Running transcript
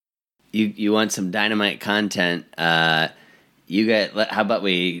you want some dynamite content? How about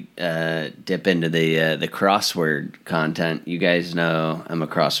we dip into the crossword content? You guys know I'm a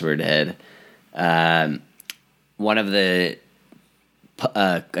crossword head. One of the,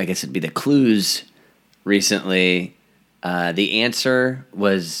 I guess it'd be the clues recently. The answer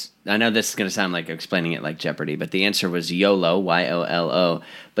was, I know this is going to sound like explaining it like Jeopardy, but the answer was YOLO, YOLO.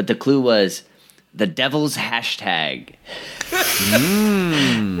 But the clue was the devil's hashtag.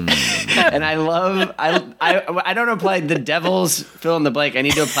 And I don't apply the devil's fill in the blank. I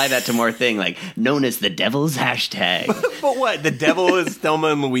need to apply that to more thing, like known as the devil's hashtag. But what? The devil is Thelma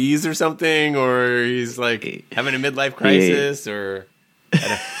and Louise or something? Or he's like having a midlife crisis? Or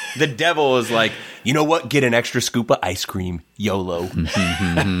the devil is like, you know what? Get an extra scoop of ice cream. YOLO.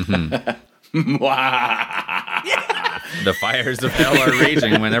 The fires of hell are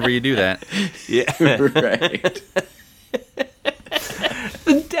raging whenever you do that. Yeah. Right.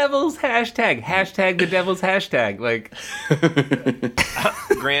 The devil's hashtag. Hashtag the devil's hashtag. Like,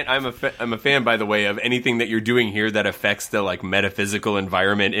 Grant, I'm a fan, by the way, of anything that you're doing here that affects the like metaphysical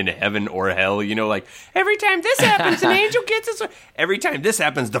environment in heaven or hell. You know, like every time this happens, an angel gets us. Every time this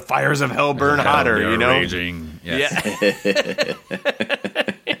happens, the fires of hell burn hotter. You know, raging. Yes. Yeah.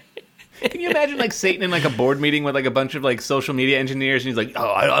 can you imagine like Satan in like a board meeting with like a bunch of like social media engineers, and he's like, "Oh,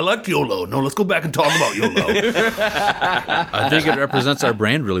 I like YOLO. No, let's go back and talk about YOLO." I think it represents our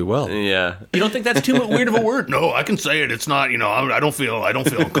brand really well. Yeah. You don't think that's too weird of a word? No, I can say it. It's not. You know, I don't feel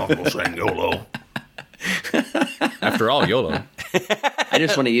uncomfortable saying YOLO. After all, YOLO. I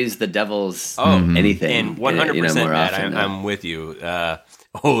just want to use the devil's anything. And 100%, more Matt, often. I'm with you.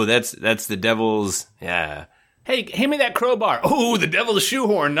 That's the devil's. Yeah. Hey, hand me that crowbar. Oh, the devil's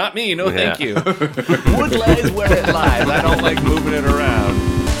shoehorn, not me. No, Yeah. thank you. Wood lies where it lies. I don't like moving it around.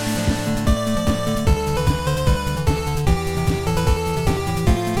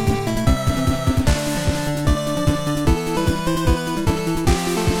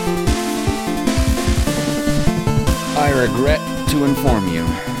 I regret to inform you,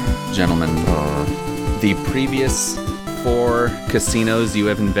 gentlemen, the previous 4 casinos you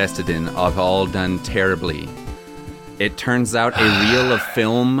have invested in have all done terribly. It turns out a reel of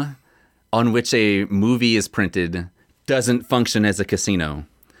film on which a movie is printed doesn't function as a casino.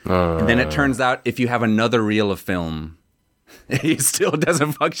 And then it turns out if you have another reel of film, it still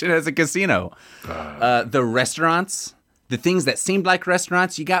doesn't function as a casino. The restaurants, the things that seemed like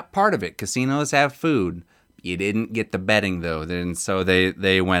restaurants, you got part of it. Casinos have food. You didn't get the betting, though, and so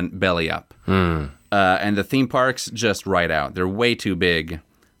they went belly up. And the theme parks just right out. They're way too big,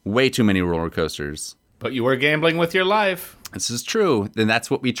 way too many roller coasters. But you were gambling with your life. This is true, and that's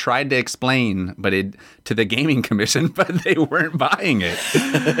what we tried to explain, to the Gaming Commission, but they weren't buying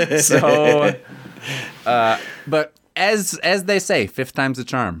it. So, but as they say, 5th time's a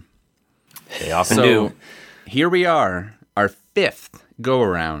charm. They often do. Here we are, our 5th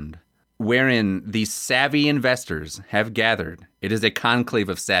go-around, wherein these savvy investors have gathered. It is a conclave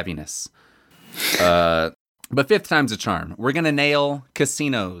of savviness. But 5th time's a charm. We're going to nail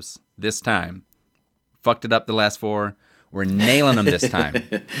casinos this time. Fucked it up the last 4. We're nailing them this time.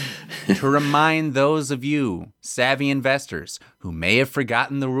 To remind those of you, savvy investors, who may have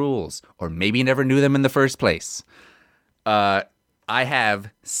forgotten the rules or maybe never knew them in the first place, I have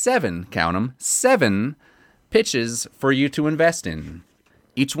 7, count them, 7 pitches for you to invest in.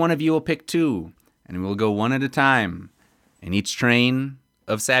 Each one of you will pick 2, and we'll go one at a time. And each train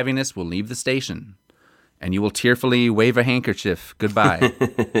of savviness will leave the station, and you will tearfully wave a handkerchief goodbye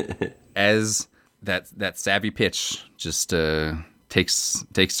as that savvy pitch just takes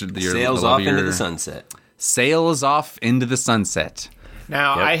your Sails off into the sunset. Sails off into the sunset.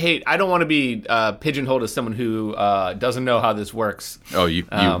 Now, I don't want to be pigeonholed as someone who doesn't know how this works. Oh, you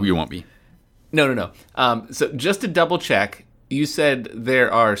won't be. No. So just to double check, you said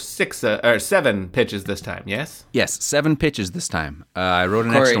there are 7 pitches this time, yes? Yes, 7 pitches this time. I wrote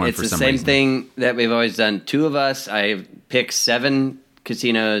an Corey, extra one it's for the some same reason. thing that we've always done. 2 of us, I pick 7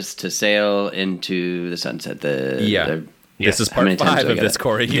 casinos to sail into the sunset. This is How many part times 5 do I of get this, it?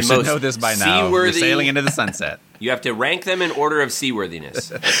 Corey. You The should most know this by now. You're seaworthy- sailing into the sunset. You have to rank them in order of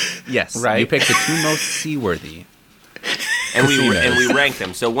seaworthiness, Yes, Right. You picked the 2 most seaworthy. and we rank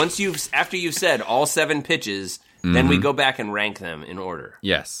them. So after you've said all 7 pitches, then we go back and rank them in order.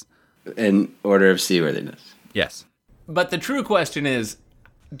 Yes. In order of seaworthiness. Yes. But the true question is,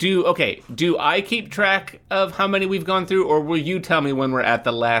 do I keep track of how many we've gone through, or will you tell me when we're at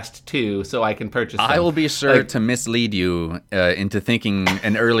the last 2 so I can purchase them? I will be sure to mislead you into thinking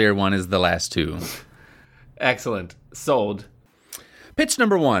an earlier one is the last 2. Excellent. Sold. Pitch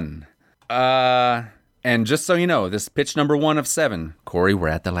number 1. And just so you know, this pitch number 1 of 7. Corey, we're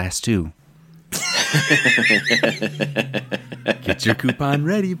at the last 2. Get your coupon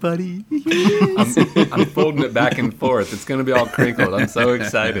ready, buddy. I'm folding it back and forth. It's going to be all crinkled. I'm so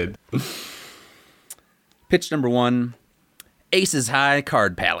excited. Pitch number 1, Aces High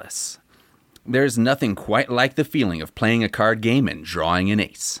Card Palace. There's nothing quite like the feeling of playing a card game and drawing an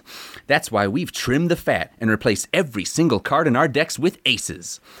ace. That's why we've trimmed the fat and replaced every single card in our decks with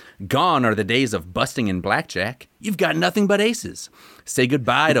aces. Gone are the days of busting in blackjack. You've got nothing but aces. Say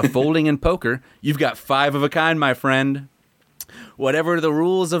goodbye to folding in poker. You've got 5 of a kind, my friend. Whatever the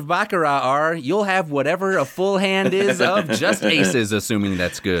rules of Baccarat are, you'll have whatever a full hand is of just aces, assuming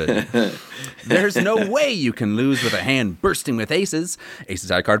that's good. There's no way you can lose with a hand bursting with aces.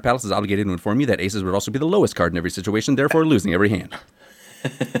 Aces High Card Palace is obligated to inform you that aces would also be the lowest card in every situation, therefore losing every hand.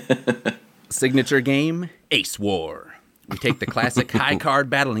 Signature game, Ace War. We take the classic high card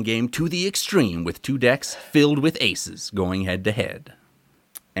battling game to the extreme with 2 decks filled with aces going head to head.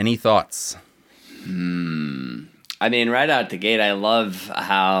 Any thoughts? I mean, right out the gate, I love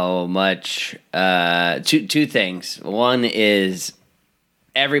how much. Two things. One is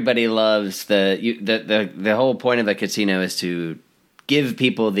everybody loves the whole point of a casino is to give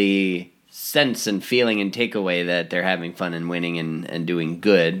people the sense and feeling and takeaway that they're having fun and winning and doing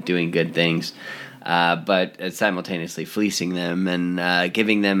good things, but simultaneously fleecing them and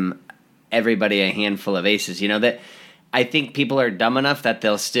giving them everybody a handful of aces. You know, that I think people are dumb enough that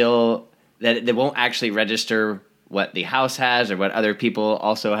that they won't actually register what the house has or what other people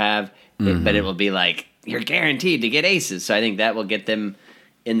also have, but it will be like, you're guaranteed to get aces. So I think that will get them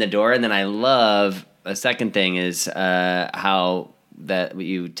in the door. And then I love, the second thing is how that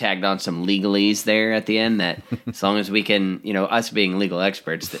you tagged on some legalese there at the end, that as long as we can, us being legal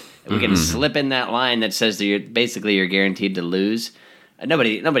experts, that we can slip in that line that says that you're guaranteed to lose.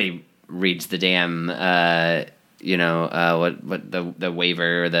 Nobody reads the damn, what the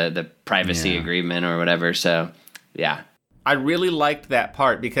waiver or the privacy agreement or whatever. So, yeah. I really liked that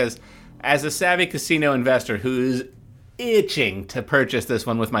part because as a savvy casino investor who's itching to purchase this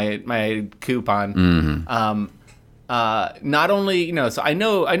one with my coupon, not only, so I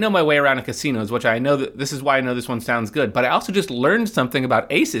know my way around in casinos, which I know that this is why I know this one sounds good, but I also just learned something about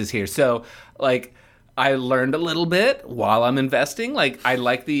aces here. So, I learned a little bit while I'm investing. I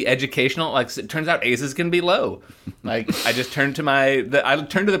like the educational. It turns out aces can be low. I just turned to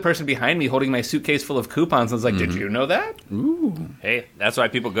the person behind me holding my suitcase full of coupons and was like, "Did you know that?" Ooh. Hey, that's why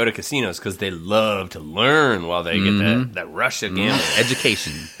people go to casinos, because they love to learn while they get that rush of gambling.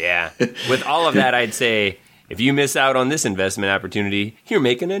 Education. Yeah. With all of that, I'd say if you miss out on this investment opportunity, you're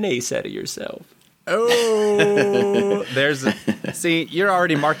making an ace out of yourself. Oh, see, you're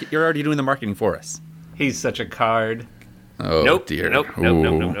already doing the marketing for us. He's such a card. Oh, Nope. dear. Nope.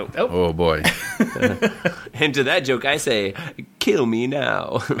 Oh, boy. And to that joke, I say, kill me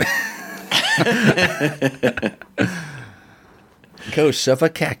now. Go shove a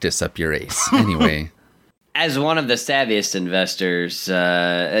cactus up your ace. Anyway. As one of the savviest investors,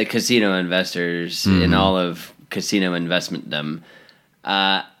 casino investors in all of casino investmentdom,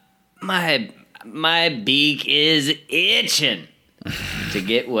 my beak is itching to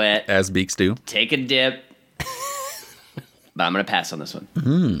get wet. As beaks do. Take a dip. But I'm going to pass on this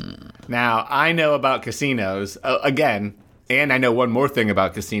one. Now, I know about casinos, again, and I know one more thing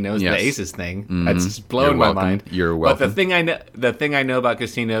about casinos, Yes. the aces thing. That's just blowing You're my welcome. mind. You're welcome. But the thing I know about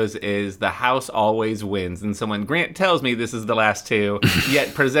casinos is the house always wins. And so when Grant tells me this is the last 2,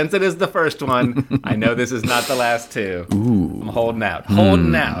 yet presents it as the first one, I know this is not the last 2. Ooh. I'm holding out.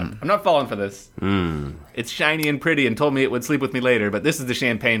 Holding out. I'm not falling for this. It's shiny and pretty and told me it would sleep with me later, but this is the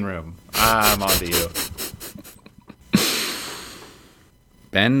champagne room. I'm on to you.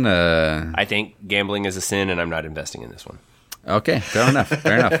 Ben, I think gambling is a sin, and I'm not investing in this one. okay, fair enough.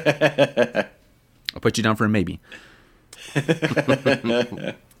 I'll put you down for a maybe.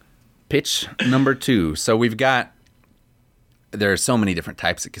 Pitch number 2. So there are so many different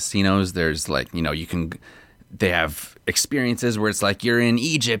types of casinos. There's they have experiences where it's like you're in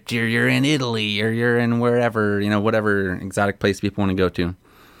Egypt, or you're in Italy, or you're in wherever, whatever exotic place people want to go to.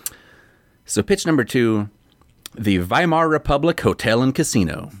 So pitch number 2, the Weimar Republic Hotel and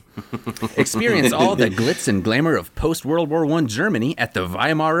Casino. Experience all the glitz and glamour of post-World War I Germany at the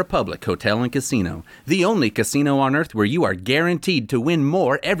Weimar Republic Hotel and Casino, the only casino on Earth where you are guaranteed to win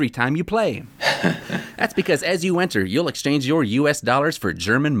more every time you play. That's because as you enter, you'll exchange your US dollars for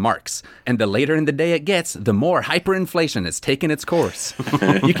German marks, and the later in the day it gets, the more hyperinflation has taken its course.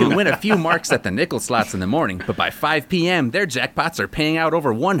 You can win a few marks at the nickel slots in the morning, but by 5 p.m., their jackpots are paying out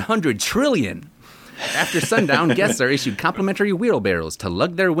over 100 trillion. After sundown, guests are issued complimentary wheelbarrows to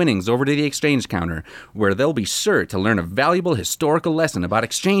lug their winnings over to the exchange counter, where they'll be sure to learn a valuable historical lesson about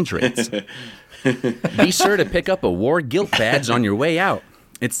exchange rates. Be sure to pick up a war guilt badge on your way out.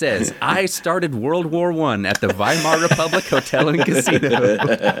 It says, I started World War I at the Weimar Republic Hotel and Casino.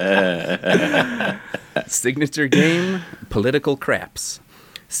 Signature game, political craps.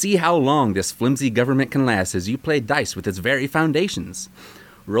 See how long this flimsy government can last as you play dice with its very foundations.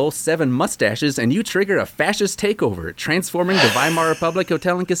 Roll 7 mustaches and you trigger a fascist takeover, transforming the Weimar Republic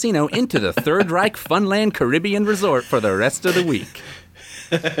Hotel and Casino into the Third Reich Funland Caribbean Resort for the rest of the week.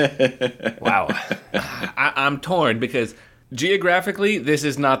 Wow. I'm torn because geographically, this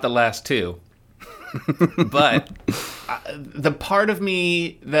is not the last two. But the part of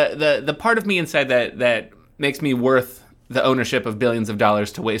me, the part of me inside that makes me worth the ownership of billions of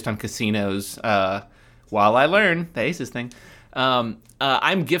dollars to waste on casinos while I learn the Aces thing.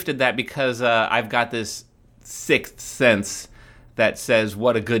 I'm gifted that because I've got this sixth sense that says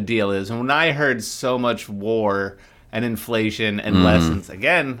what a good deal is. And when I heard so much war and inflation and lessons,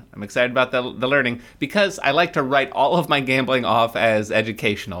 again, I'm excited about the learning because I like to write all of my gambling off as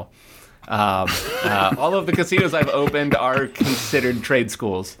educational. All of the casinos I've opened are considered trade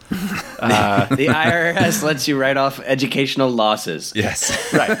schools. The IRS lets you write off educational losses.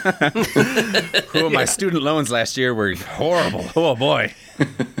 Yes. Right. Oh, my student loans last year were horrible. Oh, boy.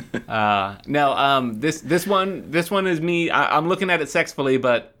 No, this one is me. I'm looking at it sexfully,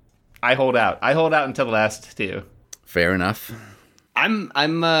 but I hold out. I hold out until the last two. Fair enough. I'm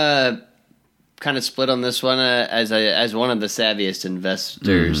kind of split on this one as one of the savviest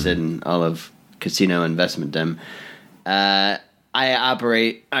investors in all of casino investmentdom. I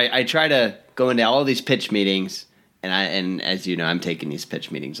try to go into all these pitch meetings, and as you know, I'm taking these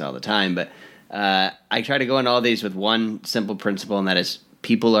pitch meetings all the time. But I try to go into all these with one simple principle, and that is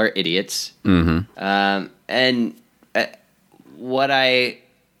people are idiots. And what I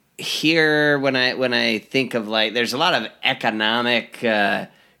hear when I think of, like, there's a lot of economic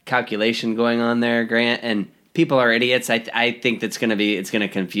calculation going on there, Grant, and people are idiots. I think it's going to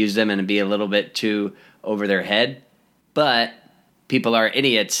confuse them and be a little bit too over their head. But people are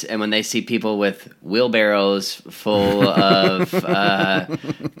idiots, and when they see people with wheelbarrows full of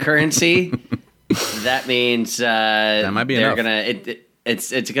currency, that means that might be they're enough.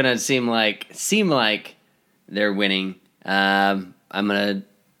 It's gonna seem like they're winning. I think I'm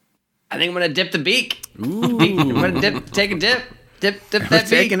gonna dip the beak. Ooh. I'm gonna take a dip. Dip that beak.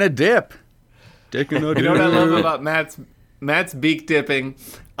 Taking a dip. Taking a dip. You know what I love about Matt's beak dipping?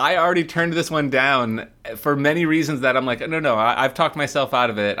 I already turned this one down for many reasons that I'm like, no, I've talked myself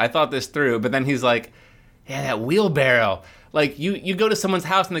out of it. I thought this through. But then he's like, yeah, that wheelbarrow. Like, you go to someone's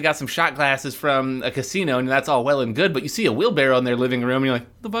house and they got some shot glasses from a casino, and that's all well and good, but you see a wheelbarrow in their living room, and you're like,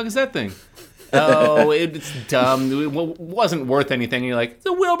 what the fuck is that thing? Oh, it's dumb. It wasn't worth anything. And you're like, it's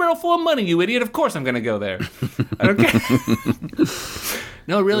a wheelbarrow full of money, you idiot. Of course I'm going to go there. I don't care.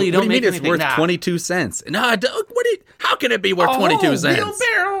 No, really, you don't make it's anything. worth 22 cents. No, how can it be worth 22 cents?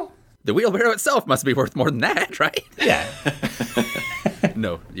 Wheelbarrow. The wheelbarrow itself must be worth more than that, right? Yeah.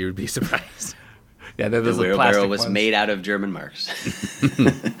 No, you would be surprised. Yeah, The wheelbarrow was made out of German marks.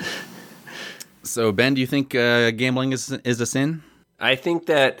 So, Ben, do you think gambling is a sin? I think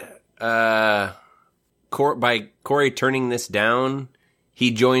that by Corey turning this down,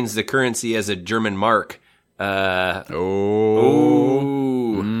 he joins the currency as a German mark. Yep,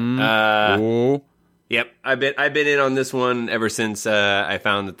 I've been in on this one ever since I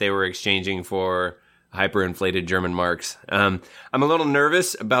found that they were exchanging for hyperinflated German marks. I'm a little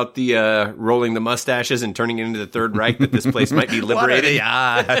nervous about the rolling the mustaches and turning it into the Third Reich, that this place might be liberated. What are the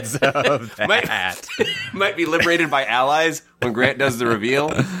odds of that? might be liberated by allies when Grant does the reveal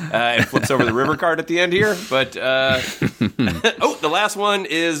and flips over the river card at the end here. But the last one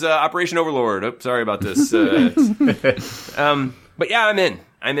is Operation Overlord. Oh, sorry about this. But yeah, I'm in.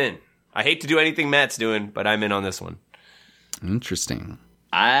 I hate to do anything Matt's doing, but I'm in on this one. Interesting.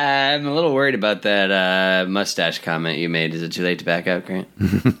 I'm a little worried about that mustache comment you made. Is it too late to back out, Grant?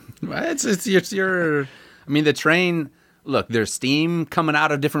 It's your. I mean, the train. Look, there's steam coming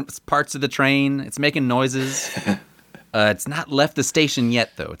out of different parts of the train. It's making noises. It's not left the station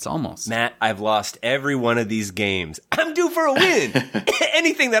yet, though. It's almost. Matt, I've lost every one of these games. I'm due for a win.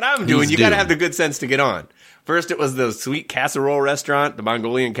 Anything that I'm doing, He's you got to due. have the good sense to get on. First, it was the sweet casserole restaurant, the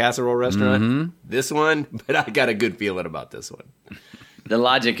Mongolian casserole restaurant. This one, but I got a good feeling about this one. The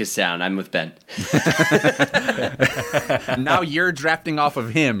logic is sound. I'm with Ben. Now you're drafting off of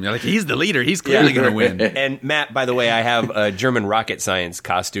him. You're like, he's the leader. He's clearly going to win. And Matt, by the way, I have German rocket science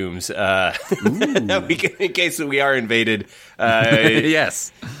costumes in case we are invaded.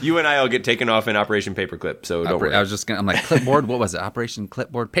 Yes. You and I will get taken off in Operation Paperclip, so don't worry. I was just going to, I'm like, clipboard, what was it? Operation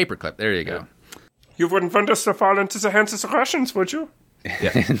Clipboard, Paperclip. There you go. You wouldn't want us to fall into the hands of the Russians, would you?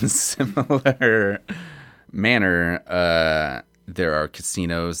 In similar manner, there are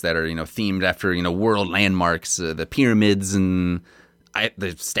casinos that are, themed after, world landmarks, the pyramids and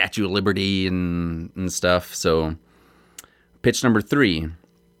the Statue of Liberty and stuff. So, pitch number 3,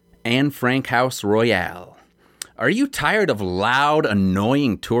 Anne Frank House Royale. Are you tired of loud,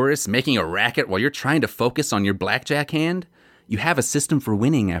 annoying tourists making a racket while you're trying to focus on your blackjack hand? You have a system for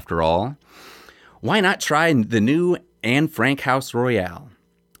winning, after all. Why not try the new Anne Frank House Royale?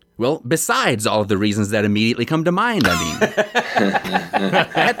 Well, besides all of the reasons that immediately come to mind, I mean.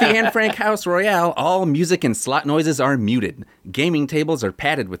 At the Anne Frank House Royale, all music and slot noises are muted. Gaming tables are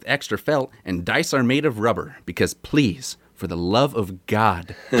padded with extra felt, and dice are made of rubber. Because please, for the love of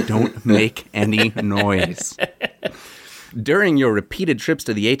God, don't make any noise. During your repeated trips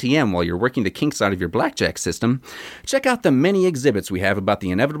to the ATM while you're working the kinks out of your blackjack system, check out the many exhibits we have about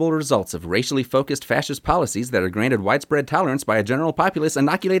the inevitable results of racially focused fascist policies that are granted widespread tolerance by a general populace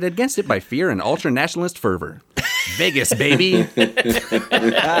inoculated against it by fear and ultra-nationalist fervor. Vegas, baby!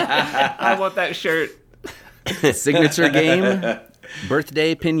 I want that shirt. Signature game,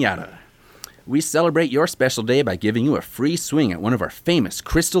 Birthday Piñata. We celebrate your special day by giving you a free swing at one of our famous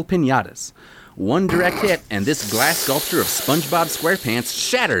crystal piñatas. One direct hit, and this glass sculpture of SpongeBob SquarePants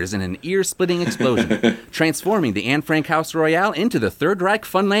shatters in an ear-splitting explosion, transforming the Anne Frank House Royale into the Third Reich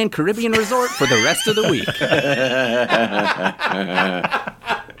Funland Caribbean Resort for the rest of the week.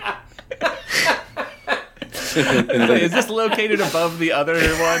 Is this located above the other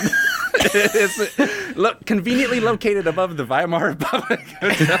one? It's conveniently located above the Weimar Republic.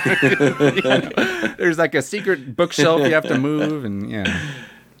 There's like a secret bookshelf you have to move, and yeah.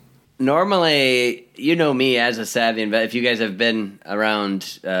 Normally, you know me as a savvy investor. If you guys have been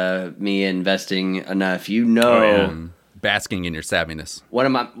around me investing enough, you know. Basking in your savviness. One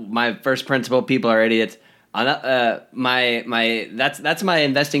of my first principle, people are idiots. That's my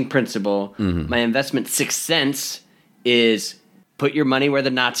investing principle. Mm-hmm. My investment sixth sense is put your money where the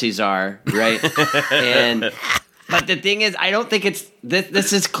Nazis are, right? But the thing is, I don't think it's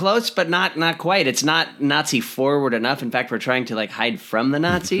this is close, but not quite. It's not Nazi forward enough. In fact, we're trying to hide from the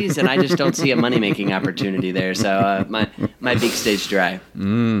Nazis, and I just don't see a money making opportunity there. So my beak stays dry.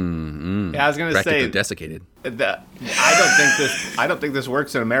 Yeah, I was going to say desiccated. I don't think this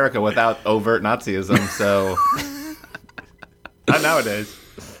works in America without overt Nazism. So not nowadays.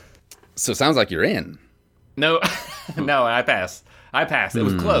 So it sounds like you're in. No, no, I pass. It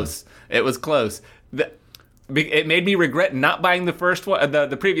was close. It was close. It made me regret not buying the first one,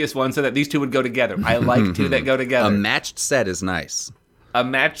 the previous one, so that these two would go together. I like two that go together. A matched set is nice. A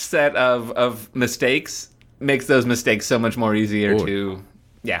matched set of mistakes makes those mistakes so much more easier to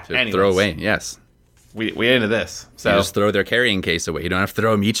throw away. Yes, we into this. So you just throw their carrying case away. You don't have to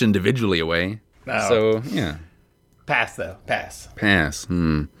throw them each individually away. No. So yeah, pass though. Pass.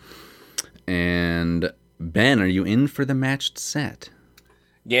 And Ben, are you in for the matched set?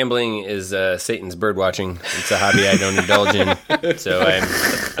 Gambling is Satan's bird watching. It's a hobby I don't indulge in, so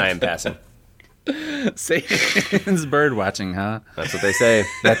I am passing. Satan's bird watching, huh? That's what they say.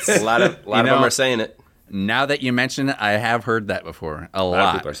 That's a lot of them are saying it. Now that you mention it, I have heard that before. A lot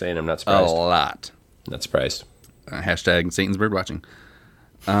of people are saying it. I'm not surprised. A lot. Not surprised. Hashtag Satan's bird watching.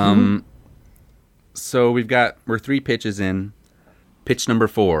 So we're 3 pitches in. Pitch number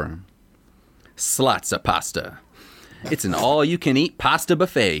 4. Slazza pasta. It's an all-you-can-eat pasta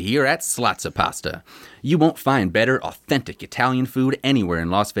buffet here at Slazza Pasta. You won't find better, authentic Italian food anywhere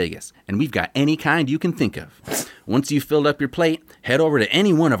in Las Vegas, and we've got any kind you can think of. Once you've filled up your plate, head over to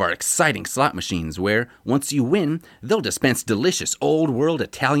any one of our exciting slot machines where, once you win, they'll dispense delicious old-world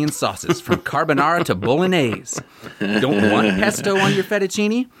Italian sauces from carbonara to bolognese. Don't want pesto on your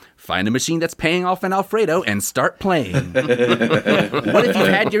fettuccine? Find a machine that's paying off an Alfredo and start playing. What if you've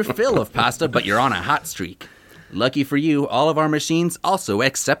had your fill of pasta, but you're on a hot streak? Lucky for you, all of our machines also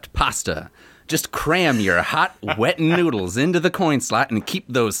accept pasta. Just cram your hot, wet noodles into the coin slot and keep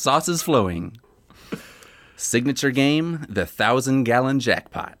those sauces flowing. Signature game, the 1,000-gallon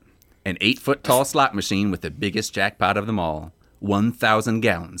jackpot. An 8-foot-tall slot machine with the biggest jackpot of them all. 1,000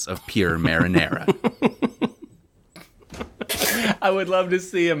 gallons of pure marinara. I would love to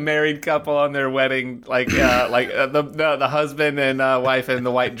see a married couple on their wedding, the husband and wife in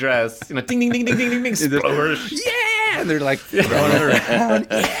the white dress. Ding, ding, ding, ding, ding, ding, ding, explorers. Yeah! And they're like throwing it around.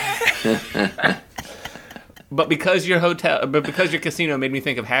 But because your casino made me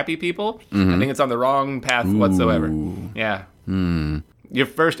think of happy people, I think it's on the wrong path whatsoever. Yeah. Your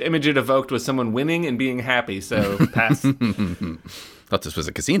first image it evoked was someone winning and being happy, so pass. Thought this was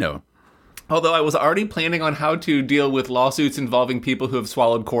a casino. Although I was already planning on how to deal with lawsuits involving people who have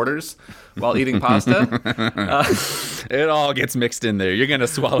swallowed quarters while eating pasta. It all gets mixed in there. You're going to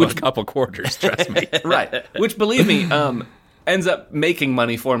swallow a couple quarters, trust me. Right. Which, believe me, ends up making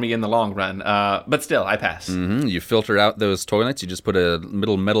money for me in the long run. But still, I pass. You filter out those toilets. You just put a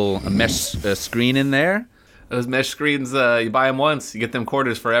mesh screen in there. Those mesh screens, you buy them once, you get them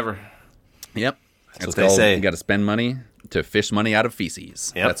quarters forever. Yep. That's what they say. You got to spend money to fish money out of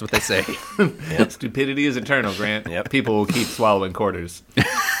feces. Yep. That's what they say. Stupidity is eternal, Grant. Yep. People will keep swallowing quarters.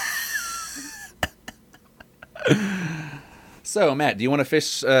 So, Matt, do you want to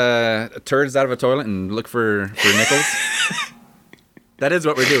fish turds out of a toilet and look for nickels? That is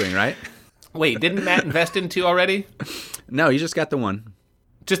what we're doing, right? Wait, didn't Matt invest in 2 already? No, you just got the one.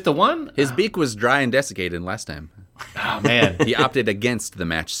 Just the one? His beak was dry and desiccated last time. Oh, man. He opted against the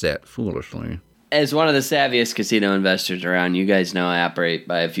match set, foolishly. As one of the savviest casino investors around, you guys know I operate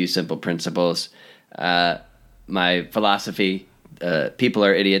by a few simple principles. My philosophy, people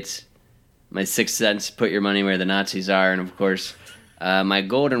are idiots. My sixth sense, put your money where the Nazis are. And, of course, my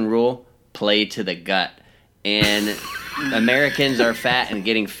golden rule, play to the gut. And Americans are fat and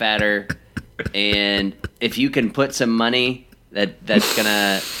getting fatter. And if you can put some money that's going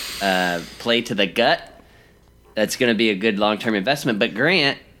to play to the gut, that's going to be a good long-term investment. But,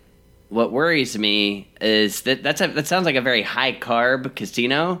 Grant, what worries me is that sounds like a very high-carb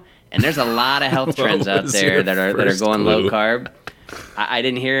casino. And there's a lot of health trends out there that are going low carb. I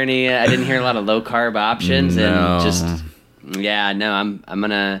didn't hear any. I didn't hear a lot of low carb options, No. and just I'm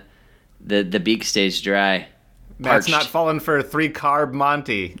gonna the beak stays dry. Matt's Parched. not falling for a 3-carb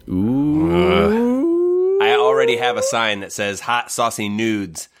Monty. I already have a sign that says hot saucy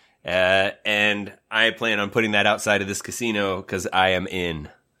nudes, and I plan on putting that outside of this casino because I am in.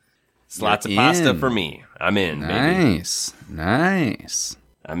 It's lots of pasta in. for me. I'm in, baby. Nice.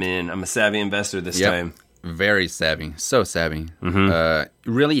 I'm in. I'm a savvy investor this Yep. time. Very savvy. So savvy.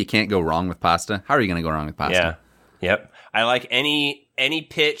 Really, you can't go wrong with pasta. How are you going to go wrong with pasta? Yeah. Yep. I like any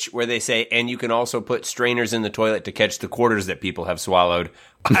pitch where they say, and you can also put strainers in the toilet to catch the quarters that people have swallowed.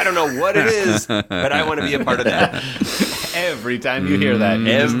 I don't know what it is, but I want to be a part of that. Every time you hear that.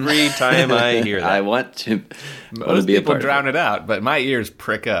 Every time I hear that. I want to Most be a people part of drown it out, but my ears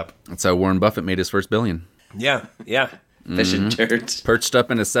prick up. That's how Warren Buffett made his first billion. Yeah. fishing turds. Perched up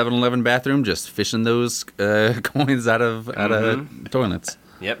in a 7-Eleven bathroom, just fishing those coins out of toilets.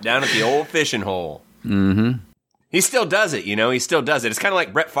 Yep, down at the old fishing hole. Mm-hmm. He still does it, He still does it. It's kind of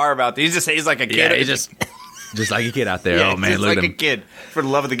like Brett Favre out there. He's like a kid. Yeah, he's just like a kid out there. Yeah, Oh man, just look like at a him. kid for the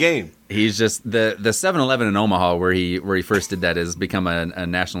love of the game. He's just the 7-Eleven in Omaha where he first did that has become a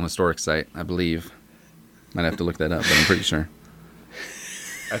National Historic Site, I believe. Might have to look that up, but I'm pretty sure.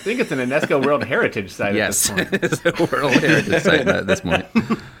 I think it's an UNESCO World Heritage Site Yes, at this point. it's a World Heritage Site at this point.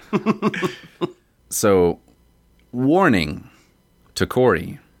 So, warning to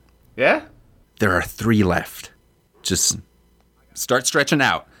Corey: Yeah? there are 3 left. Just start stretching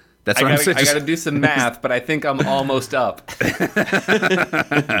out. That's what I'm saying. I got to do some math, but I think I'm almost up.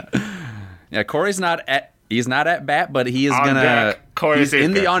 Yeah, Corey's not at bat, but he is On gonna. deck. Corey's He's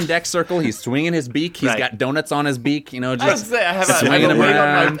in the Zucker. on deck circle. He's swinging his beak. He's Right. got donuts on his beak. I Just say I have a swinging them weight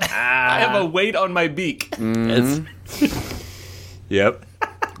around. on my. I have a weight on my beak. Yep.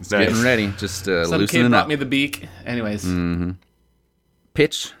 Getting ready, just Some kid loosening brought up. me the beak. Anyways,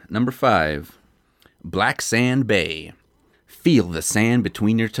 Pitch number 5. Black Sand Bay. Feel the sand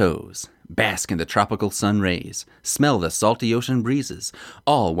between your toes. Bask in the tropical sun rays. Smell the salty ocean breezes.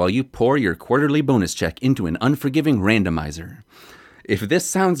 All while you pour your quarterly bonus check into an unforgiving randomizer. If this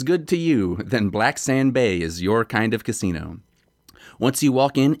sounds good to you, then Black Sand Bay is your kind of casino. Once you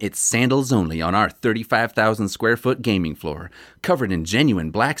walk in, it's sandals only on our 35,000 square foot gaming floor, covered in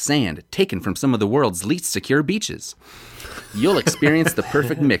genuine black sand taken from some of the world's least secure beaches. You'll experience the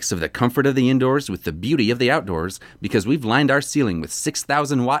perfect mix of the comfort of the indoors with the beauty of the outdoors because we've lined our ceiling with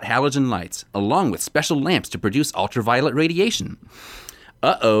 6,000 watt halogen lights, along with special lamps to produce ultraviolet radiation.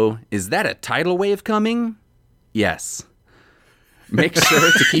 Uh-oh, is that a tidal wave coming? Yes. Make sure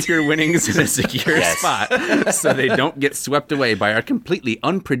to keep your winnings in a secure spot so they don't get swept away by our completely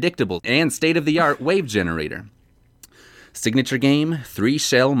unpredictable and state-of-the-art wave generator. Signature game,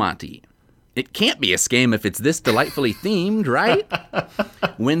 3-Shell Monty. It can't be a scam if it's this delightfully themed, right?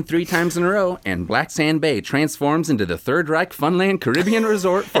 Win 3 times in a row, and Black Sand Bay transforms into the Third Reich Funland Caribbean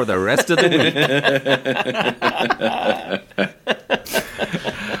Resort for the rest of the week.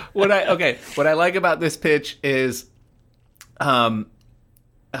 What I like about this pitch is, I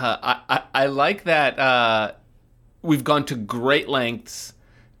like that we've gone to great lengths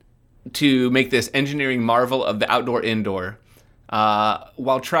to make this engineering marvel of the outdoor indoor.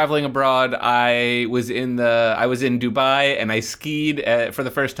 While traveling abroad, I was in Dubai and I skied for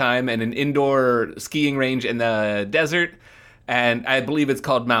the first time in an indoor skiing range in the desert, and I believe it's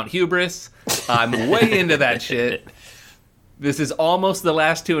called Mount Hubris. I'm way into that shit. This is almost the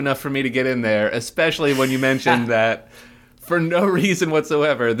last two enough for me to get in there, especially when you mentioned that for no reason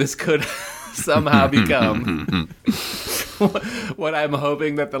whatsoever, this could somehow become what I'm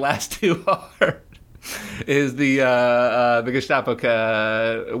hoping that the last two are. Is the Gestapo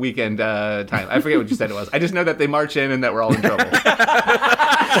weekend time. I forget what you said it was. I just know that they march in and that we're all in trouble.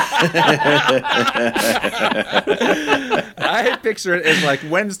 I picture it as like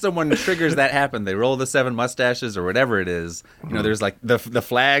when someone triggers that happen, they roll the 7 mustaches or whatever it is. You know, there's like the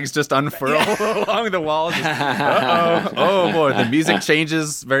flags just unfurl along the walls. Oh boy, the music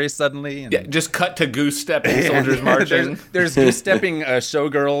changes very suddenly. And Just cut to goose stepping soldiers marching. there's goose stepping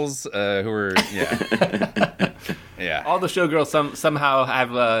showgirls who are yeah. All the showgirls somehow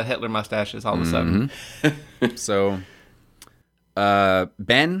have Hitler mustaches all of a sudden. So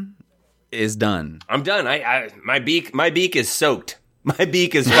Ben is done. I'm done. My beak is soaked. My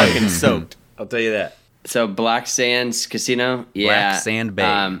beak is fucking soaked. I'll tell you that. So Black Sands Casino, yeah, Black Sand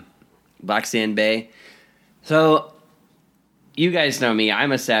Bay. Black Sand Bay. So you guys know me.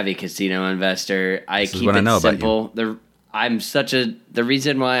 I'm a savvy casino investor. I keep what I it know about simple. The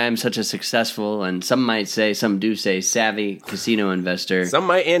reason why I'm such a successful, and some might say, some do say, savvy casino investor. Some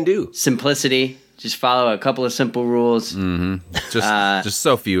might and do. Simplicity. Just follow a couple of simple rules. Just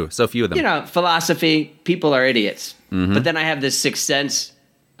so few of them. You know, philosophy. People are idiots. But then I have this sixth sense.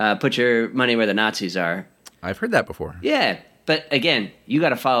 Put your money where the Nazis are. I've heard that before. Yeah, but again, you got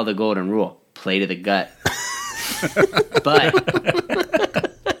to follow the golden rule. Play to the gut.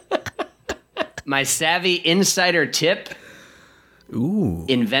 But my savvy insider tip,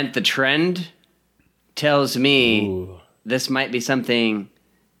 invent the trend, tells me this might be something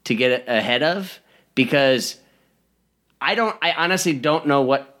to get ahead of, because I honestly don't know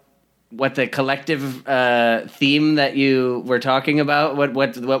what the collective theme that you were talking about, what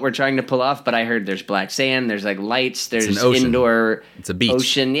we're trying to pull off, but I heard there's black sand, there's like lights, there's an ocean. indoor, It's a beach.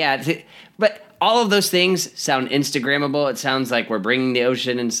 ocean, yeah. But all of those things sound Instagrammable. It sounds like we're bringing the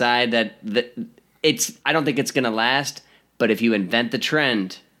ocean inside. I don't think it's gonna last. But if you invent the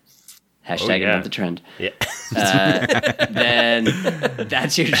trend, invent the trend, then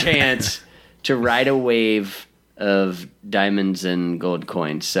that's your chance to ride a wave of diamonds and gold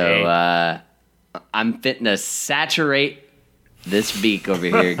coins. So I'm fitting to saturate this beak over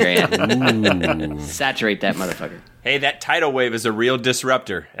here, Grant. Saturate that motherfucker. Hey, that tidal wave is a real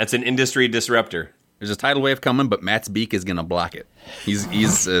disruptor. That's an industry disruptor. There's a tidal wave coming, but Matt's beak is going to block it.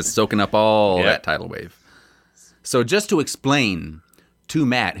 He's soaking up all that tidal wave. So just to explain to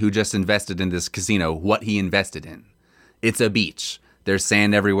Matt, who just invested in this casino, what he invested in. It's a beach. There's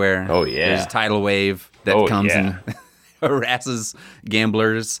sand everywhere. Oh, yeah. There's a tidal wave that comes and harasses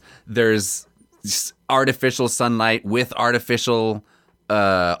gamblers. There's artificial sunlight with artificial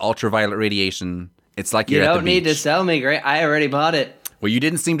ultraviolet radiation. It's like You you're at the don't need to beach. sell me, Grant. I already bought it. Well, you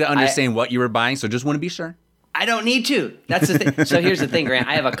didn't seem to understand what you were buying, so just want to be sure. I don't need to. That's the thing. So here's the thing, Grant.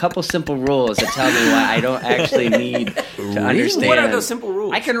 I have a couple simple rules that tell me why I don't actually need to understand. What are those simple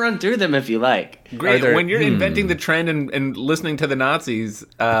rules? I can run through them if you like. Great. When you're inventing the trend and listening to the Nazis,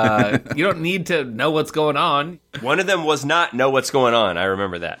 you don't need to know what's going on. One of them was not know what's going on. I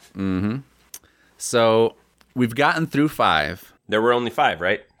remember that. So we've gotten through 5. There were only 5,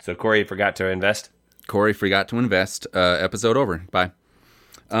 right? So Corey forgot to invest. Corey forgot to invest. Episode over. Bye.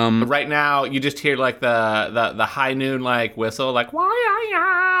 But right now, you just hear like the high noon like whistle, like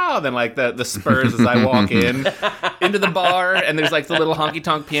why then like the spurs as I walk into the bar, and there's like the little honky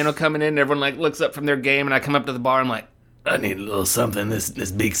tonk piano coming in. And everyone like looks up from their game, and I come up to the bar. I'm like, I need a little something. This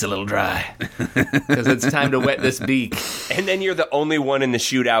beak's a little dry because it's time to wet this beak. And then you're the only one in the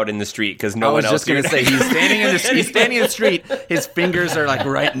shootout in the street because no I was one else. just gonna say he's standing in the street. His fingers are like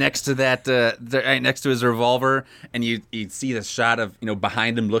right next to that, right next to his revolver, and you see the shot of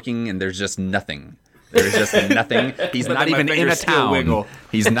behind him looking, and there's just nothing. There's just nothing. He's But not then my even in a fingers still town. wiggle.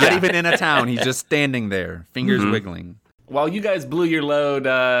 He's not even in a town. He's just standing there, fingers wiggling. while you guys blew your load,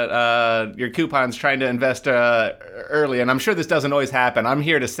 your coupons trying to invest early, and I'm sure this doesn't always happen, I'm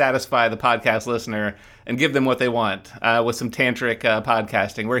here to satisfy the podcast listener and give them what they want with some tantric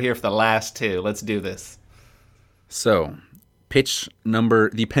podcasting. We're here for the last two. Let's do this. So,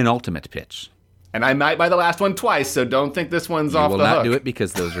 the penultimate pitch. And I might buy the last one twice, so don't think this one's off the hook. You will not do it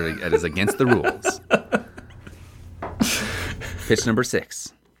because that is against the rules. Pitch number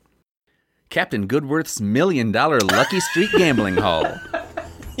 6. Captain Goodworth's $1 million Lucky Streak Gambling Hall.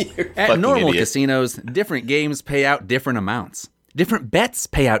 At normal idiot. casinos, different games pay out different amounts. Different bets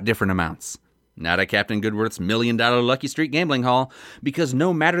pay out different amounts. Not at Captain Goodworth's $1 million Lucky Streak Gambling Hall, because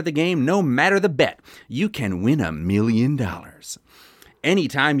no matter the game, no matter the bet, you can win $1 million.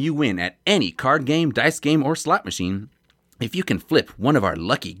 Anytime you win at any card game, dice game, or slot machine, if you can flip one of our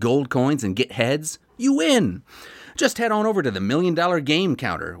lucky gold coins and get heads, you win. Just head on over to the $1 million game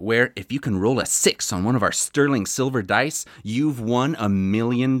counter, where if you can roll a 6 on one of our sterling silver dice, you've won $1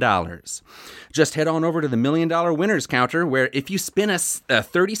 million. Just head on over to the $1 million winners counter, where if you spin a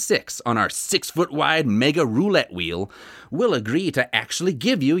 36 on our 6-foot wide mega roulette wheel, we'll agree to actually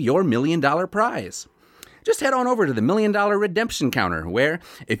give you your $1 million prize. Just head on over to the $1 million redemption counter, where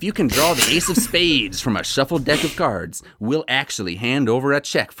if you can draw the ace of spades from a shuffled deck of cards, we'll actually hand over a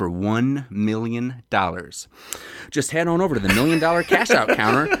check for $1 million. Just head on over to the $1 million cash out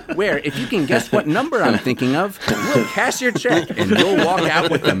counter, where if you can guess what number I'm thinking of, we'll cash your check and you'll walk out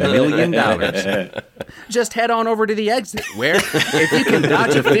with $1 million. Just head on over to the exit, where if you can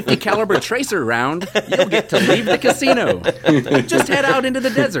dodge a 50 caliber tracer round, you'll get to leave the casino. Just head out into the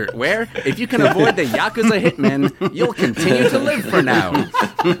desert, where if you can avoid the Yakuza hitmen, you'll continue to live for now.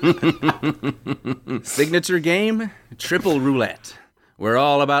 Signature game, triple roulette. We're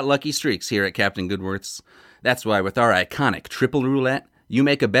all about lucky streaks here at Captain Goodworth's. That's why with our iconic triple roulette, you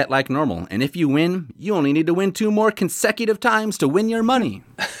make a bet like normal, and if you win, you only need to win 2 more consecutive times to win your money.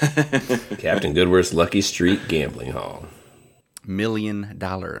 Captain Goodworth's Lucky Streak Gambling Hall. $1 million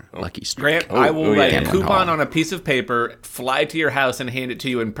lucky streak. Grant, I will write a Gambling coupon Hall. on a piece of paper, fly to your house, and hand it to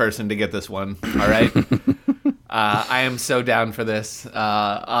you in person to get this one. All right? I am so down for this.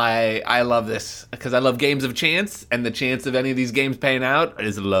 I love this because I love games of chance, and the chance of any of these games paying out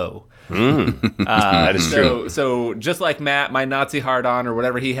is low. That is true. So just like Matt, my Nazi hard-on or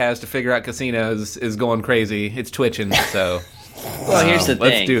whatever he has to figure out casinos is going crazy. It's twitching. So Well, here's the thing.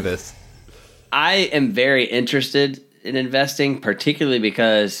 let's do this. I am very interested in investing, particularly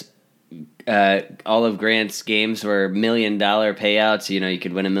because all of Grant's games were $1 million payouts. You know, you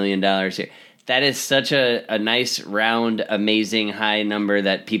could win $1 million here. That is such a nice, round, amazing high number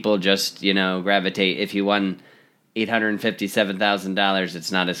that people just, gravitate. If you won $857,000,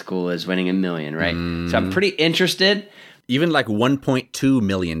 it's not as cool as winning $1 million, right? So I'm pretty interested. Even like $1.2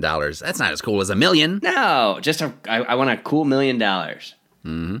 million. That's not as cool as $1 million. No, I want a cool $1 million.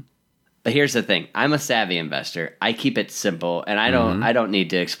 Mm-hmm. But here's the thing: I'm a savvy investor. I keep it simple, and I don't need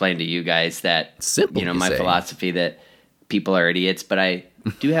to explain to you guys that Simple, you my say. philosophy that people are idiots. But I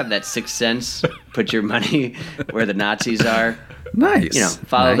do have that sixth sense. Put your money where the Nazis are. Nice.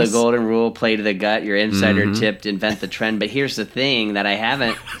 Follow Nice. the golden rule, play to the gut, your insider tipped, invent the trend. But here's the thing that I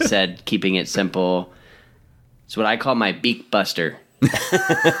haven't said, keeping it simple. It's what I call my beak buster. And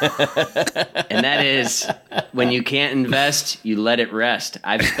that is when you can't invest, you let it rest.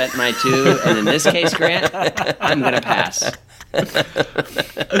 I've spent my 2, and in this case, Grant, I'm going to pass.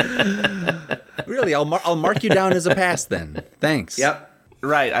 Really, I'll mark you down as a pass then. Thanks. Yep.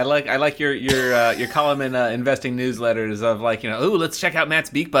 Right, I like your column in investing newsletters of like, ooh, let's check out Matt's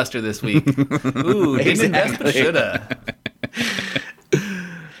Beakbuster this week. Ooh, didn't invest but shoulda.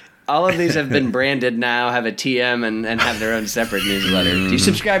 All of these have been branded now, have a TM, and have their own separate newsletter. Do you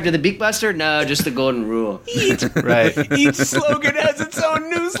subscribe to the Beakbuster? No, just the golden rule. Right. Each slogan has its own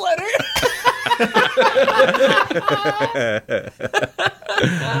newsletter.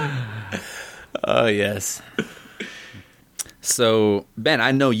 Oh, yes. So, Ben,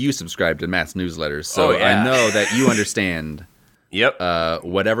 I know you subscribe to Matt's newsletters, so Oh, yeah. I know that you understand. Yep.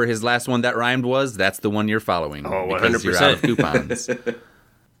 Whatever his last one that rhymed was, that's the one you're following. Oh, because you're out of 100%. coupons.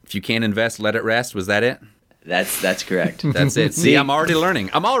 If you can't invest, let it rest. Was that it? That's correct. That's it. See, I'm already learning.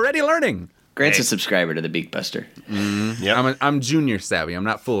 Grant's a subscriber to the Beakbuster. Yep. I'm junior savvy. I'm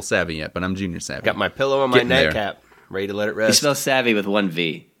not full savvy yet, but I'm junior savvy. Got my pillow on my Getting there. nightcap, ready to let it He rest. spells savvy with 1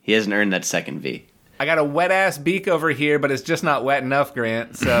 V. He hasn't earned that second V. I got a wet ass beak over here, but it's just not wet enough,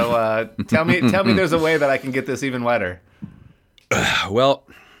 Grant. So tell me there's a way that I can get this even wetter. Well,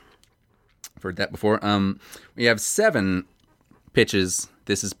 I've heard that before. We have 7 pitches.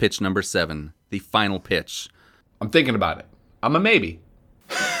 This is pitch number 7, the final pitch. I'm thinking about it. I'm a maybe.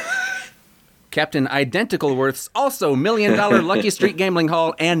 Captain Identical Worth's also $1 million Lucky Street Gambling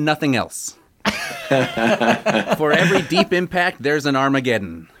Hall and nothing else. For every Deep Impact, there's an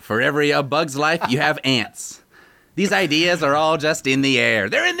Armageddon. For every A Bug's Life, you have ants. These ideas are all just in the air.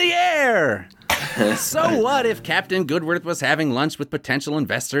 They're in the air! So what if Captain Goodworth was having lunch with potential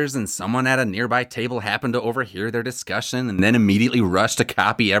investors and someone at a nearby table happened to overhear their discussion and then immediately rush to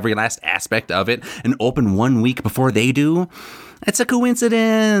copy every last aspect of it and open 1 week before they do? It's a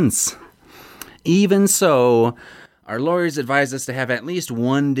coincidence. Even so, our lawyers advise us to have at least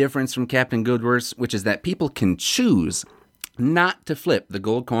one difference from Captain Goodworth's, which is that people can choose not to flip the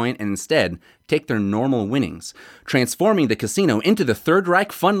gold coin and instead take their normal winnings, transforming the casino into the Third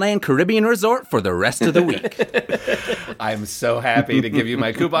Reich Funland Caribbean Resort for the rest of the week. I'm so happy to give you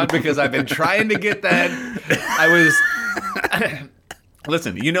my coupon because I've been trying to get that.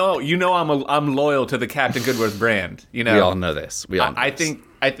 Listen, you know, I'm loyal to the Captain Goodworth brand. You know, We all know this. I think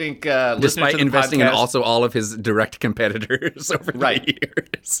despite investing in in also all of his direct competitors over the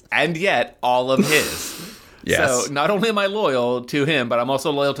years, and yet all of his. Yes. So not only am I loyal to him, but I'm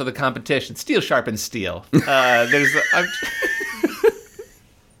also loyal to the competition. Steel sharpens steel. But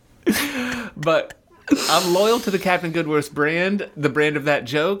I'm loyal to the Captain Goodworth's brand, the brand of that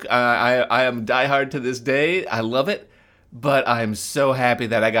joke. I am diehard to this day. I love it. But I'm so happy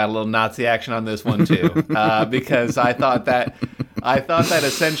that I got a little Nazi action on this one too, because I thought that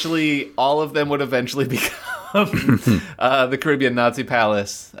essentially all of them would eventually become the Caribbean Nazi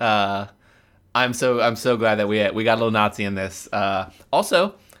Palace. I'm so glad that we got a little Nazi in this.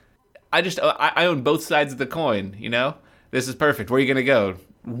 Also, I own both sides of the coin. You know, this is perfect. Where are you gonna go?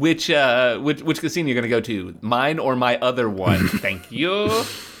 Which casino you gonna go to? Mine or my other one? Thank you.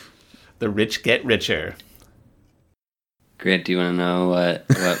 The rich get richer. Grant, do you want to know what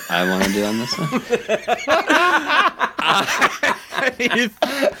I want to do on this one?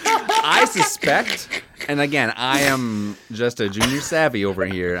 I suspect, and again, I am just a junior savvy over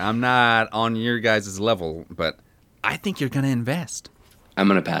here. I'm not on your guys' level, but I think you're going to invest. I'm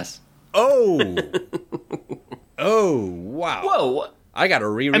going to pass. Oh, wow. Whoa. I got to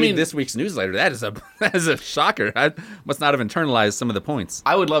reread this week's newsletter. That is a shocker. I must not have internalized some of the points.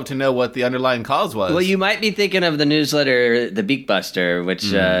 I would love to know what the underlying cause was. Well, you might be thinking of the newsletter, The Beak Buster, which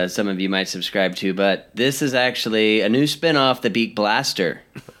some of you might subscribe to, but this is actually a new spin-off, The Beak Blaster.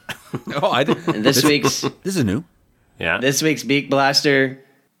 Oh, I did. And this week's This is new. Yeah. This week's Beak Blaster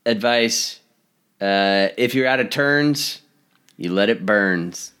advice, if you're out of turns, you let it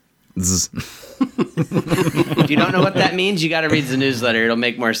burns. If you don't know what that means, you got to read the newsletter. It'll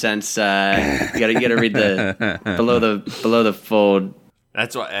make more sense. You got to read the below the fold.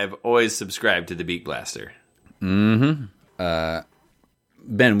 That's why I've always subscribed to the Beak Blaster. Ben,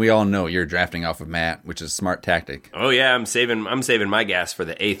 we all know you're drafting off of Matt, which is a smart tactic. Oh yeah, I'm saving my gas for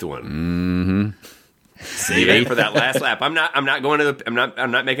the eighth one. Mm-hmm. Save it for that last lap. I'm not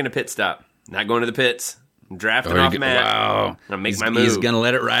making a pit stop. Not going to the pits. I'm drafting off Matt. Wow. I'm gonna make my move. He's gonna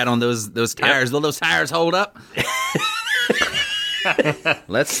let it ride on those tires. Yep. Will those tires hold up?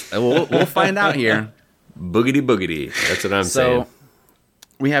 We'll find out here. Boogity boogity. That's what I'm saying. So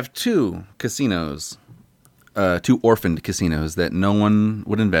we have two casinos, two orphaned casinos that no one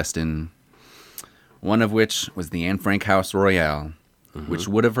would invest in. One of which was the Anne Frank House Royale, which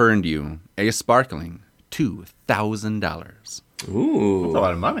would have earned you a sparkling $2,000. Ooh. That's a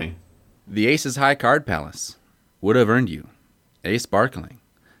lot of money. The Aces High Card Palace would have earned you a sparkling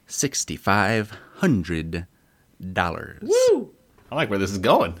 $6,500. Woo! I like where this is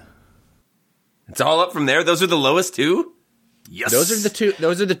going. It's all up from there. Those are the lowest two? Yes. Those are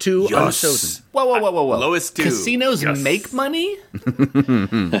the two Yes. unchosen. Whoa. Lowest two. Casinos Yes. make money?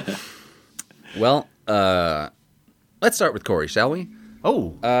 Well, let's start with Corey, shall we?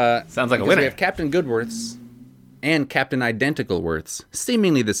 Oh, sounds like a Because winner. we have Captain Goodworth's and Captain Identical Worth's,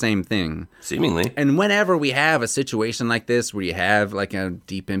 seemingly the same thing. Seemingly. And whenever we have a situation like this, where you have like a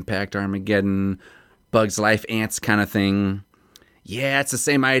Deep Impact Armageddon, Bugs Life Ants kind of thing, yeah, it's the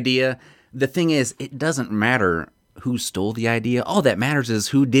same idea. The thing is, it doesn't matter who stole the idea. All that matters is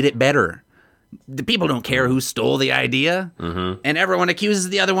who did it better. The people don't care who stole the idea. And everyone accuses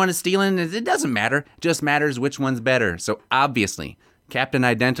the other one of stealing. It doesn't matter. It just matters which one's better. So obviously, Captain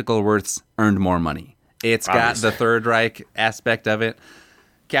Identical Worth's earned more money. It's got the Third Reich aspect of it.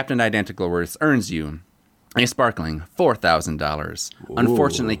 Captain Identical Worth's earns you a sparkling $4,000.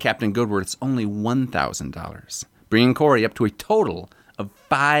 Unfortunately, Captain Goodworth's only $1,000, bringing Corey up to a total of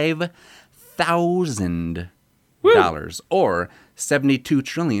 $5,000, or 72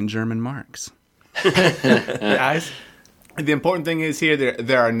 trillion German marks. Guys, The important thing is here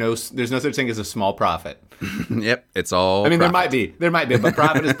there's no such thing as a small profit. Yep, it's all. I mean, profit. there might be, but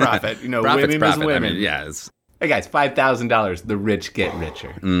profit is profit. Profit's women profit. is women. I mean, yeah, it's Hey guys, $5,000. The rich get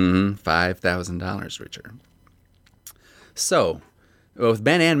richer. $5,000 richer. So, both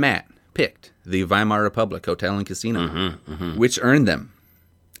Ben and Matt picked the Weimar Republic Hotel and Casino, which earned them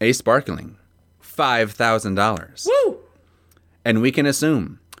a sparkling $5,000. Woo! And we can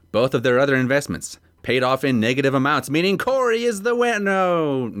assume both of their other investments paid off in negative amounts, meaning Corey is the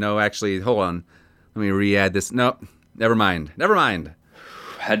winner. No, actually, hold on. Let me re-add this. No, never mind.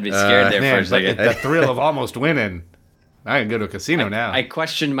 I'd be scared there for Man, a second. the thrill of almost winning. I can go to a casino now. I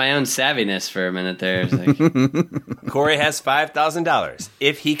questioned my own savviness for a minute there. It's like, Corey has $5,000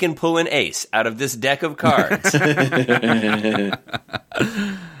 if he can pull an ace out of this deck of cards.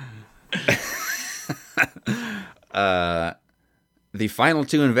 The final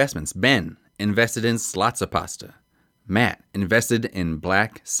two investments, Ben invested in Slotsapasta. Matt invested in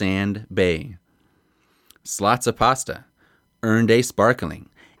Black Sand Bay. Slotsapasta earned a sparkling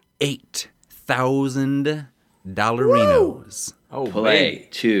 $8,000 dollarinos. play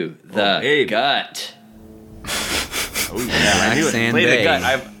to the baby. gut. Oh, yeah. Black Sand Play Bay. the gut.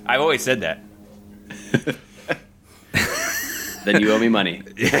 I've always said that. Then you owe me money.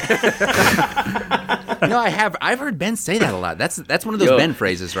 No, I've heard Ben say that a lot. That's one of those Yo. Ben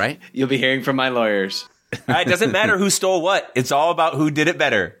phrases, right? You'll be hearing from my lawyers. It doesn't matter who stole what. It's all about who did it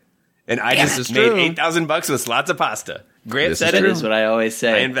better. And I This is just made true. $8,000 with lots of pasta. Grant This said is it. That is what I always I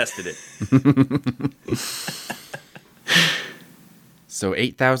say. invested it. So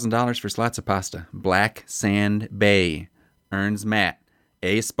 $8,000 for Slotsapasta. Black Sand Bay earns Matt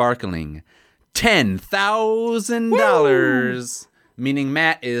a sparkling $10,000, meaning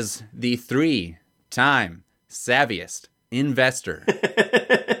Matt is the 3-time savviest investor.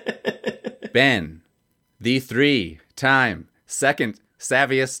 Ben, the 3-time second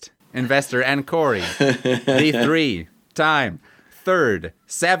savviest investor, and Corey, the 3-time third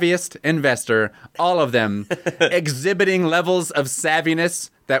savviest investor, all of them exhibiting levels of savviness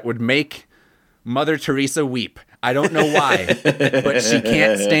that would make Mother Teresa weep. I don't know why, but she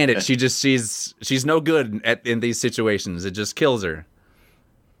can't stand it. She's no good in these situations. It just kills her.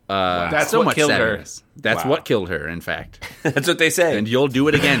 That's so what much killed her. savviness. That's Wow. what killed her, in fact. That's what they say. And you'll do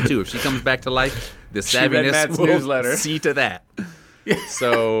it again too if she comes back to life. The She read savviness Matt's will newsletter. see to that.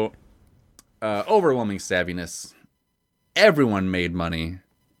 So, overwhelming savviness. Everyone made money.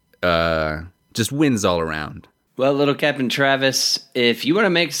 Just wins all around. Well, little Captain Travis, if you want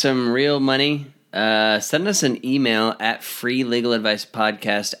to make some real money, send us an email at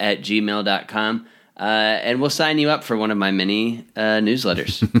freelegaladvicepodcast@gmail.com, and we'll sign you up for one of my many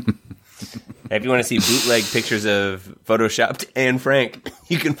newsletters. If you want to see bootleg pictures of Photoshopped Anne Frank,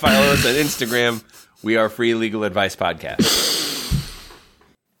 you can follow us on Instagram. We are Free Legal Advice Podcast.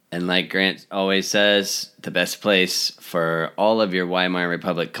 And like Grant always says, the best place for all of your Weimar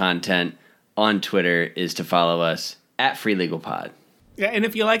Republic content on Twitter is to follow us at FreeLegalPod. Yeah, and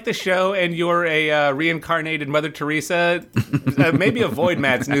if you like the show and you're a reincarnated Mother Teresa, maybe avoid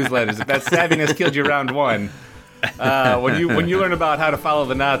Matt's newsletters if that savviness killed you round one. When you learn about how to follow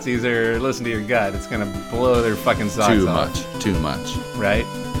the Nazis or listen to your gut, it's gonna blow their fucking socks off. Too much. Right?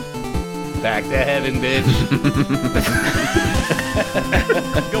 Back to heaven, bitch.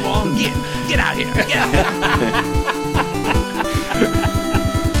 Go on, get out here. Get out.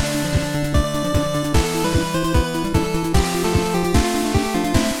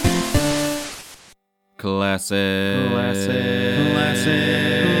 Classic.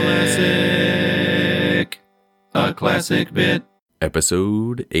 A classic bit.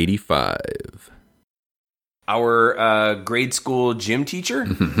 Episode 85. Our grade school gym teacher,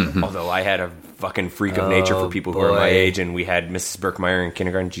 although I had a fucking freak of nature for people who are my age, and we had Mrs. Birkmeyer in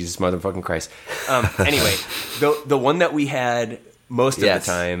kindergarten, Jesus motherfucking Christ. Anyway, the one that we had most of the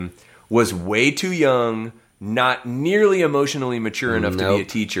time was way too young, not nearly emotionally mature enough to be a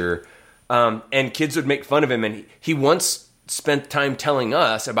teacher, and kids would make fun of him, and he once spent time telling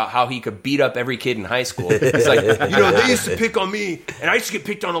us about how he could beat up every kid in high school. It's like, they used to pick on me, and I used to get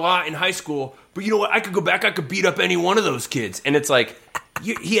picked on a lot in high school, but you know what? I could go back, I could beat up any one of those kids. And it's like,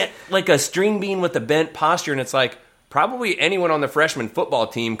 he had like a string bean with a bent posture, and it's like, probably anyone on the freshman football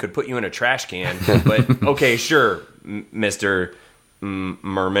team could put you in a trash can, but okay, sure, Mr.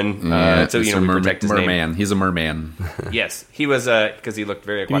 Merman. So, we protect his name. Merman. He's a merman. Yes, he was, because he looked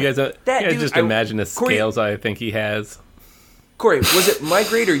very aquatic. You guys just imagine the Corey- scales I think he has. Corey, was it my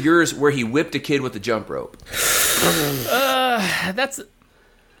grade or yours where he whipped a kid with a jump rope?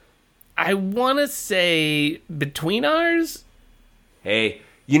 I want to say between ours. Hey,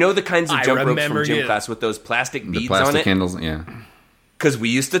 You know the kinds of I jump ropes remember from gym it. class with those plastic The beads plastic on it? handles, yeah. Because we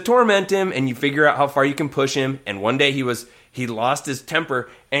used to torment him, and you figure out how far you can push him. And one day he lost his temper,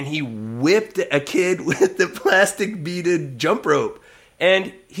 and he whipped a kid with the plastic beaded jump rope.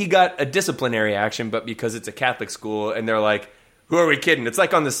 And he got a disciplinary action, but because it's a Catholic school, and they're like, who are we kidding? It's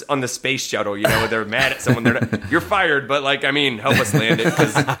like on the space shuttle, you know, they're mad at someone. They're not, you're fired, but like, I mean, help us land it,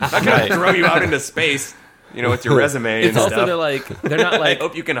 because I'm not going to throw you out into space, you know, with your resume and It's also stuff. they're not I like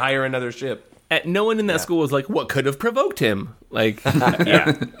hope you can hire another ship. no one in that school was like, what could have provoked him? Like,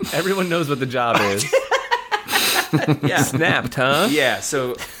 yeah, everyone knows what the job is. Yeah. Snapped, huh? Yeah,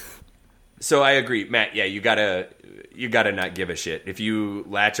 so I agree, Matt. Yeah, you gotta not give a shit. If you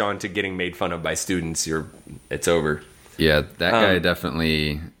latch on to getting made fun of by students, it's over. Yeah, that guy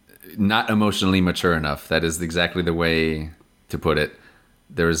definitely not emotionally mature enough. That is exactly the way to put it.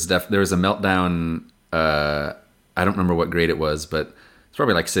 There was a meltdown. I don't remember what grade it was, but it's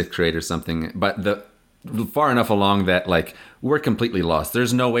probably like 6th grade or something. But far enough along that like we're completely lost.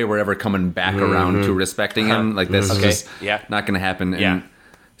 There's no way we're ever coming back around to respecting him. Like this is just not going to happen. And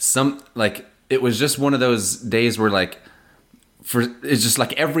it was just one of those days where like it's just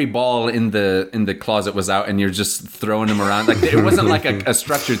like every ball in the closet was out, and you're just throwing them around. Like it wasn't like a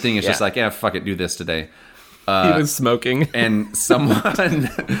structured thing. It's just like, yeah, fuck it, do this today. He was smoking. And someone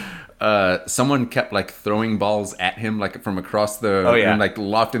kept like throwing balls at him like from across the room, like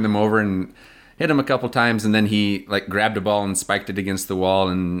lofting them over, and hit him a couple times, and then he like grabbed a ball and spiked it against the wall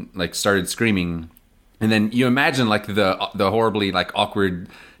and like started screaming. And then you imagine like the horribly like awkward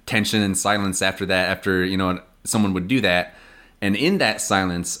tension and silence after that, after, you know, someone would do that. And in that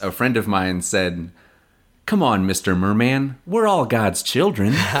silence, a friend of mine said, "Come on, Mr. Merman, we're all God's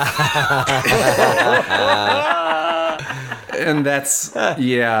children." And that's,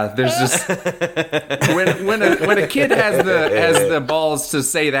 yeah, there's just when a kid has the balls to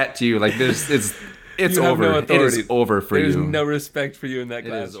say that to you, like it's You have over. no It authority. is over for There's you. no respect for you in that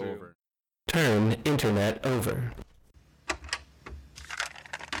It is classroom. over. Turn internet over.